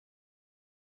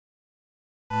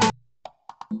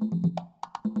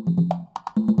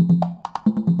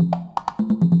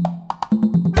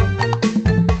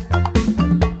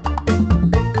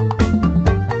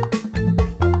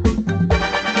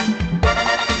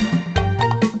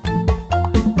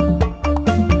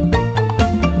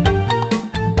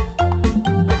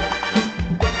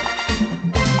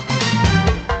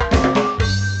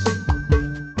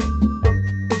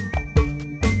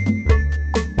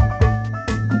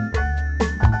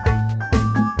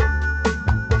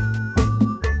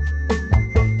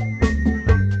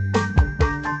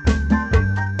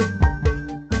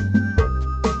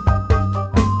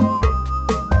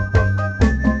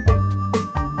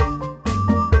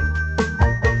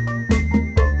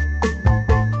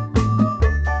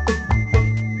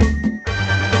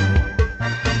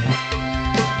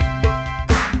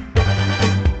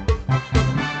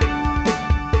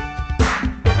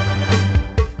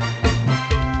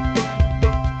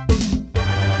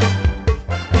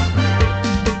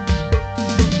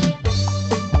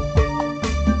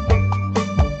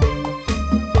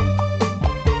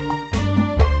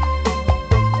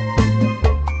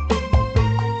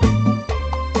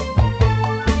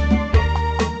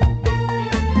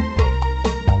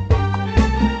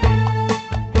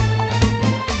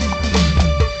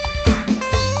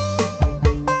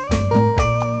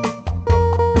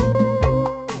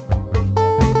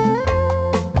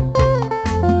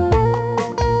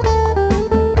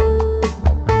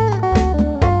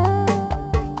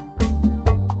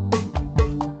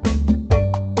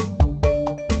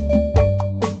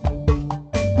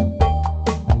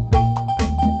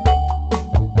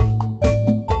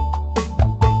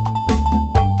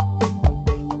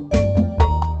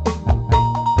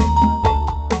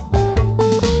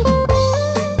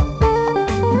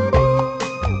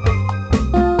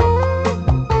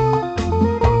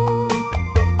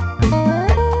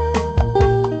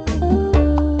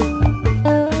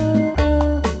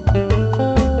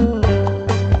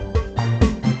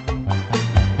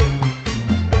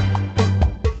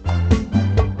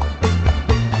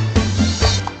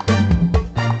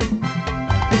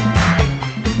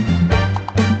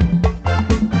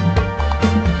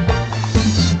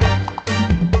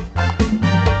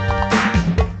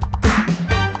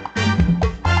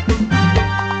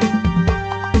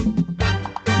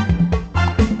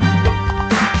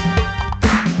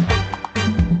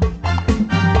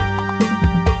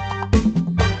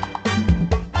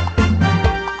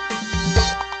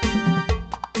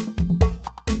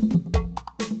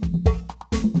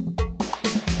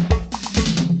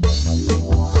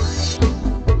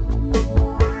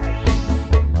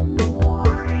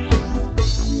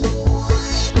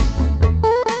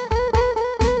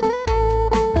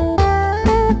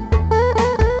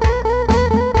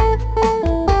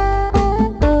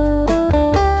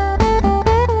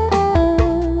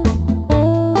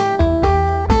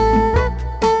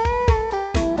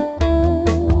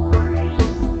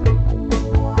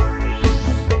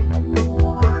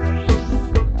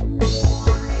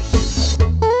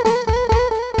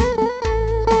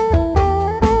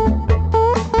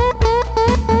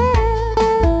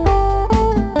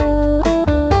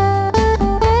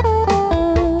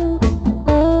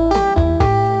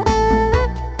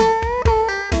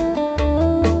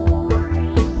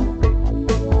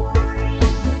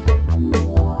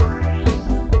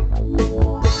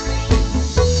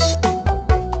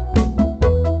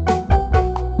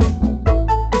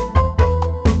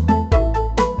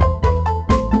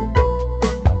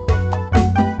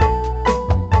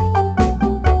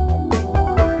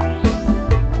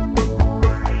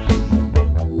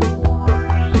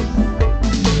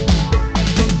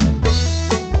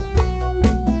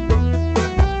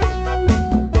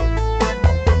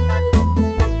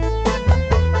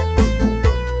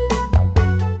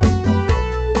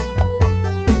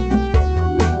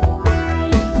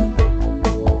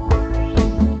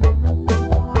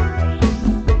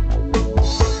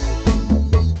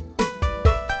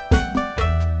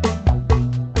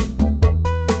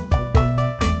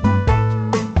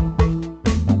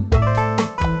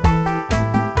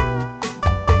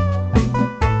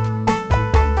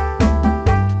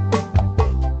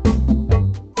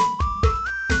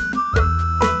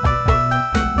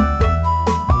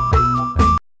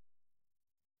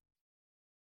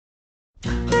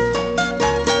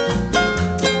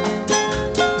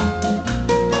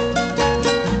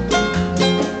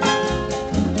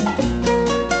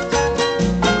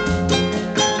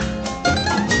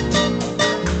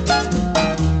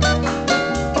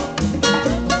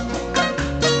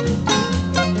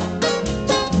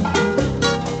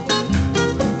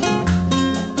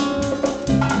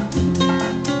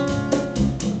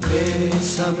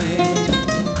Bésame,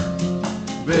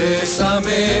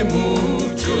 bésame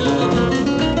mucho,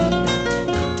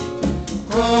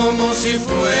 como si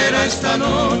fuera esta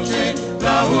noche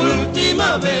la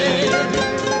última vez.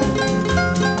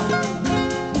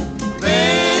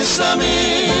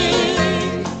 Bésame,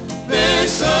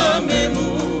 bésame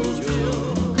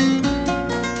mucho,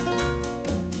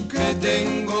 que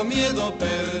tengo miedo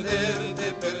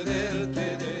perderte,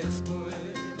 perderte después.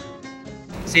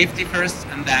 Safety first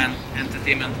and then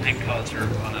entertainment and culture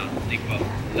on an equal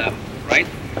level, right?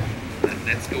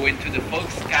 Let's go into the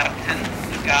Volksgarten,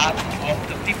 the garden of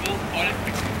the people. Volk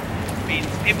means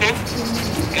people.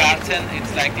 Garten,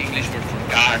 it's like the English word for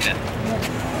garden.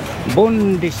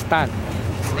 Bundesstadt.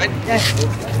 Right? Yes.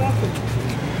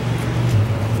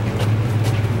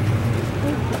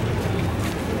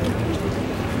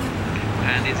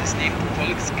 And it is named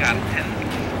Volksgarten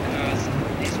because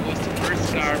this was the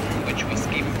first garden which was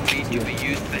given free to be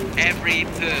used by every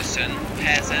person,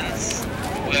 peasants,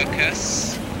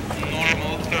 workers,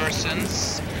 normal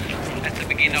persons at the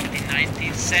beginning of the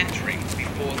 19th century.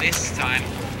 Before this time,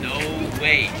 no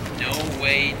way,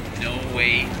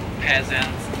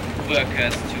 peasants,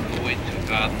 workers to go into a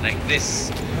garden like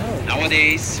this.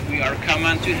 Nowadays, we are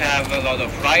common to have a lot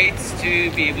of rights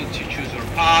to be able to choose our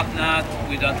partner.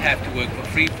 We don't have to work for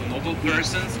free for noble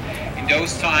persons. In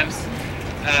those times,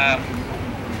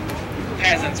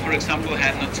 peasants, for example,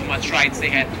 had not so much rights. They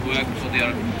had to work for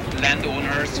their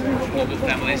landowners, for noble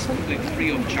families, completely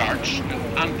free of charge,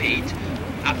 unpaid,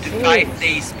 up to 5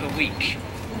 days per week.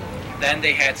 Then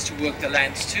they had to work the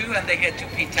land too, and they had to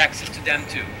pay taxes to them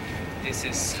too. This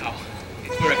is how it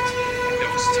worked in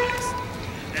those times.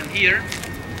 And here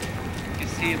you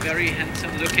see a very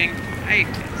handsome looking, hey,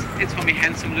 it's for me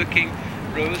handsome looking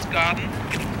rose garden.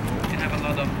 You have a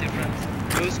lot of different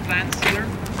rose plants here.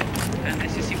 And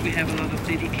as you see, we have a lot of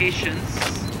dedications.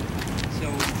 So,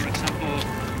 for example,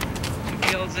 to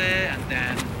Ilse, and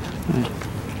then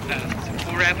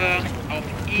forever of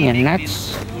eating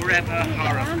means forever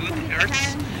heart of good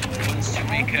earth. Wants to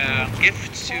make a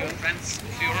gift to friends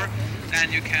of yours,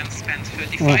 then you can spend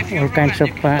 35 euro and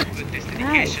you can put this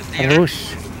dedication there.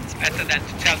 It's better than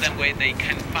to tell them where they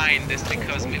can find this,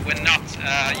 because when not,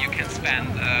 you can spend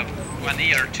 1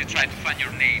 year to try to find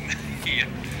your name here.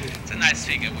 It's a nice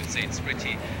thing, I would say. It's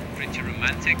pretty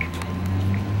romantic.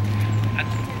 At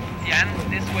the end,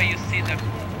 this way you see the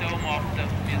dome of the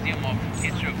Museum of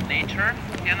History of Nature.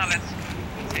 Vienna, let's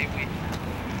say we.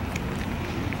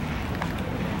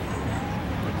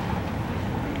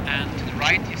 And to the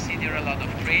right, you see there are a lot of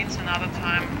trains another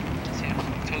time. See, I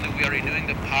told you we are renewing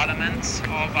the Parliament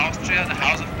of Austria, the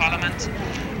House of Parliament.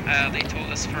 They told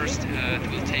us first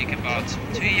it will take about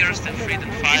 2 years, then 3,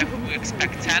 then 5. We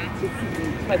expect 10.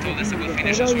 They told us it will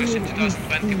finish as early in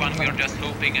 2021. We are just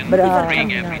hoping and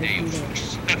praying every day, of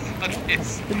course. But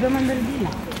yes. Let's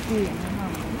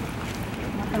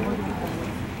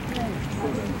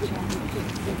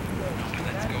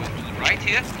go to the right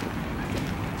here.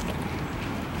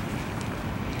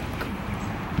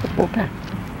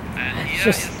 And here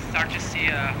you start to see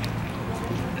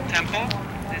the temple.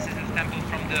 This is a temple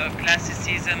from the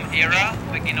Classicism era,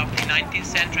 beginning of the 19th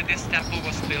century. This temple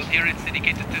was built here. It's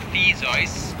dedicated to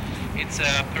Theseus. It's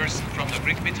a person from the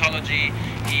Greek mythology.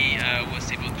 He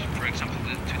was able to, for example,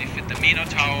 to defeat the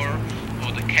Minotaur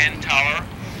or the Centaur.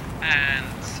 And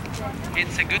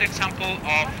it's a good example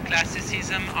of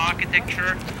Classicism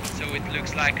architecture. So it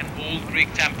looks like an old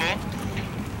Greek temple.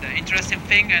 The interesting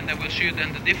thing, and I will show you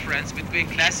then the difference between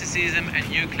Classicism and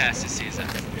New Classicism.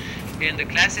 In the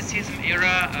Classicism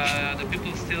era, the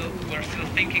people were still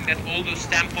thinking that all those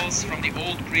temples from the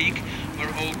old Greek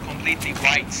were all completely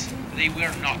white. They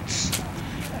were not.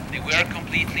 They were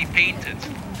completely painted,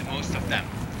 the most of them.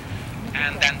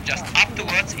 And then just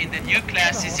afterwards, in the New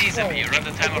Classicism era,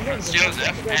 the time of Franz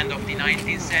Joseph, end of the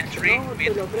 19th century,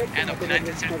 end of the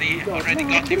 19th century, they already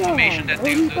got the information that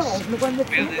those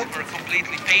buildings were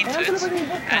completely painted.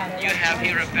 And you have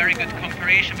here a very good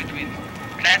comparison between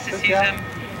Classicism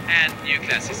and New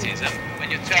Classicism. When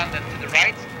you turn then to the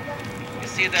right, you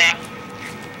see the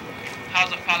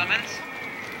House of Parliament.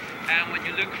 And when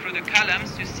you look through the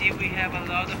columns, you see we have a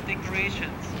lot of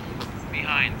decorations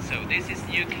behind. So this is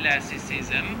New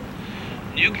Classicism.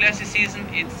 New Classicism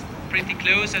is pretty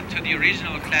closer to the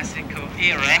original classical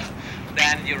era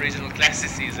than the original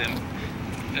Classicism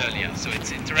earlier. So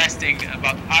it's interesting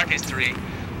about art history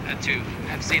to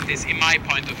have seen this in my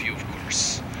point of view, of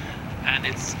course. And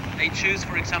they choose,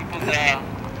 for example, the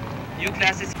New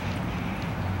Classicism.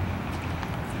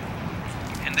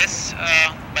 In this,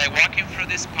 by walking through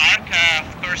this park,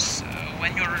 of course,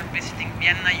 when you're visiting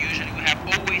Vienna, usually we have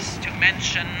always to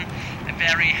mention a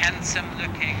very handsome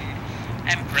looking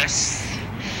empress,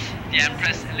 the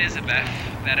Empress Elizabeth,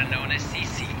 better known as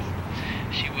Sisi.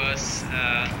 She was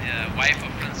the wife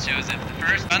of Franz Joseph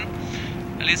I.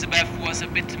 Elizabeth was a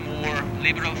bit more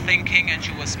liberal thinking, and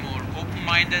she was more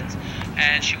open-minded,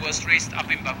 and she was raised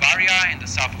up in Bavaria in the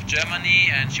south of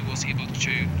Germany, and she was able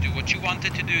to do what she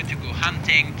wanted to do, to go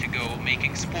hunting, to go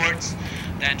making sports.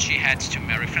 Then she had to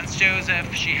marry Franz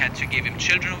Joseph. She had to give him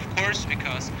children, of course,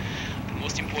 because the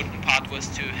most important part was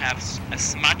to have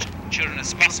as much children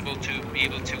as possible to be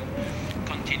able to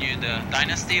continue the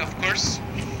dynasty, of course.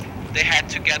 They had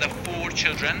together 4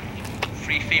 children,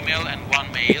 3 female and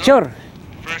 1 male. Sure.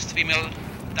 First female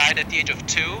died at the age of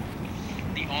 2.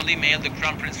 The only male, the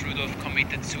Crown Prince Rudolf,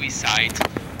 committed suicide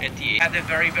at the age. Had a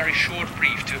very, very short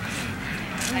brief too.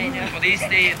 I know. For those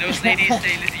ladies,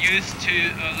 they used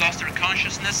to lost their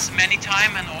consciousness many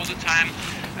times, and all the time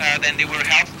then they were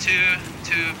helped to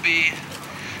be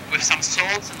with some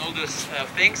salts and all those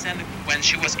things. And when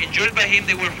she was injured by him,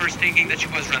 they were first thinking that she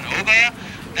was run over.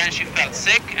 Then she felt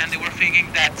sick, and they were thinking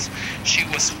that she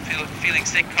was feeling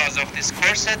sick because of this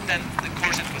corset. Then the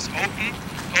corset was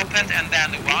opened, and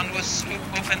then the wound was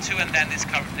opened too, and then they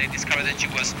discovered that she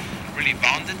was really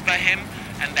bonded by him,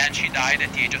 and then she died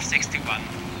at the age of 61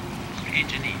 in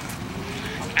Geneva.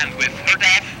 And with her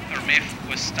death, her myth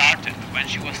was started. When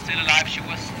she was still alive, she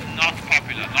was not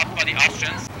popular, not by the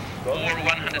Austrians, or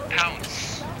 100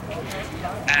 pounds.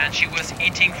 And she was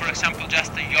eating, for example,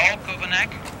 just the yolk of an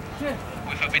egg,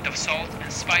 with a bit of salt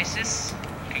and spices,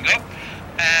 can go,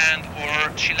 and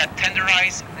or she let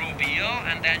tenderize raw veal,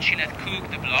 and then she let cook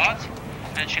the blood,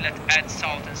 and she let add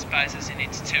salt and spices in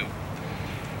it too.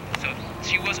 So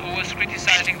she was always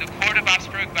criticizing the court of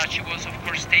Habsburg, but she was of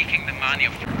course taking the money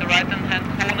of the right-hand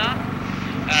corner.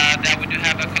 There we do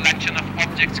have a collection of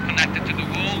objects connected to the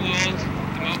whole world,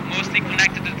 mostly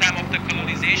connected to the time of the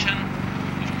colonization,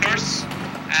 of course.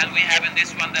 And we have in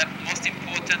this one the most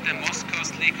important and most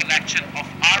costly collection of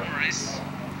armories,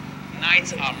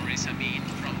 knights' armories, I mean,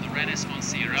 from the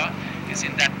Renaissance era, is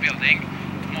in that building,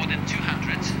 more than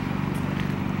 200.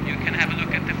 You can have a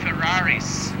look at the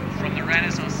Ferraris from the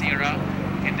Renaissance era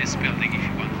in this building if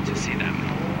you wanted to see them.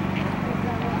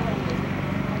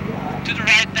 To the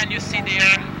right then you see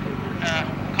there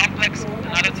complex,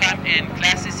 another time in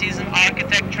classicism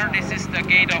architecture. This is the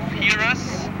Gate of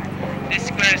Heroes. This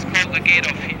square is called the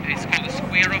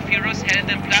Square of Heroes,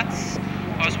 Heldenplatz,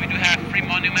 because we do have 3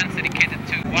 monuments dedicated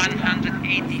to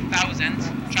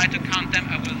 180,000. Try to count them.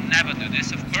 I will never do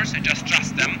this, of course. I just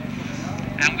trust them.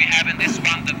 And we have in this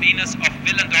one the Venus of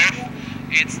Willendorf.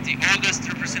 It's the oldest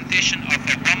representation of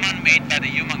a woman made by the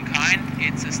humankind.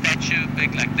 It's a statue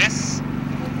big like this,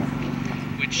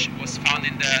 which was found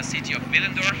in the city of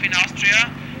Willendorf in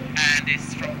Austria, and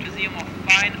it's from the Museum of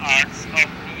Fine Arts of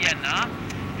Vienna.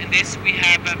 In this we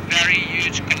have a very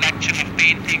huge collection of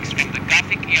paintings from the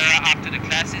Gothic era up to the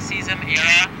Classicism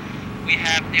era. We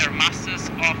have their masters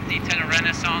of the Italian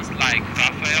Renaissance like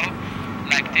Raphael,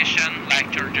 like Titian,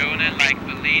 like Giorgione, like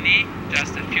Bellini,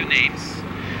 just a few names.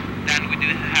 Then we do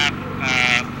have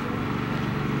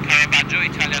Caravaggio,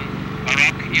 Italian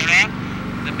Baroque era.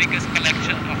 The biggest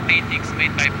collection of paintings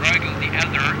made by Bruegel the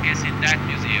Elder is in that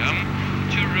museum.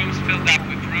 2 rooms filled up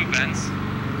with Rubens.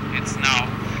 It's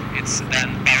then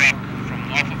Baroque from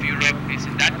north of Europe is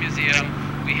in that museum.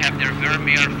 We have their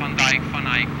Vermeer, Van Dyck, Van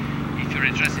Eyck. If you're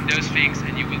interested in those things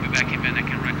and you will be back in Vienna, I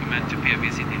can recommend to pay a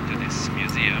visit into this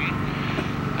museum.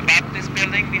 About this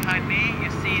building behind me,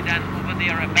 you see then over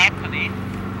there a balcony.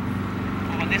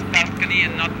 Over this balcony, a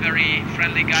not very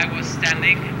friendly guy was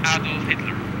standing, Adolf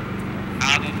Hitler.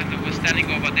 Adolf Hitler was standing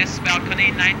over this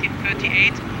balcony in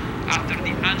 1938 after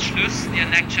the Anschluss, the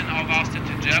annexion of Austria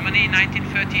to Germany in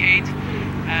 1938,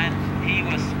 and he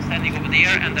was standing over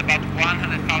there, and about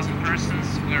 100,000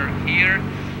 persons were here.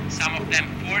 Some of them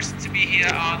forced to be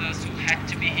here, others who had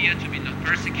to be here to be not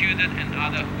persecuted, and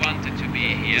others who wanted to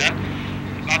be here.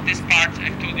 About this part, I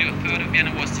told you a third of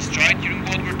Vienna was destroyed during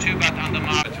World War II, but under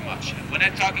too much. When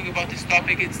I'm talking about this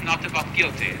topic, it's not about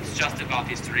guilty, it's just about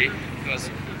history, because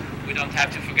we don't have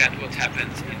to forget what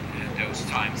happened in those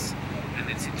times. And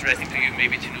it's interesting to you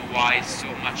maybe to know why so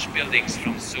much buildings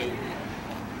from so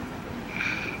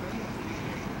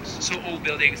old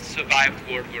buildings survived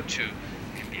World War II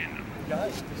in Vienna.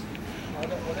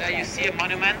 There you see a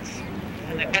monument,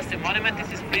 and I guess the monument, this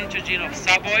is Prince Eugene of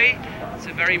Savoy. It's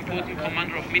a very important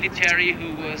commander of military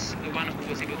who was the one who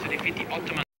was able to defeat the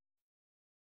Ottoman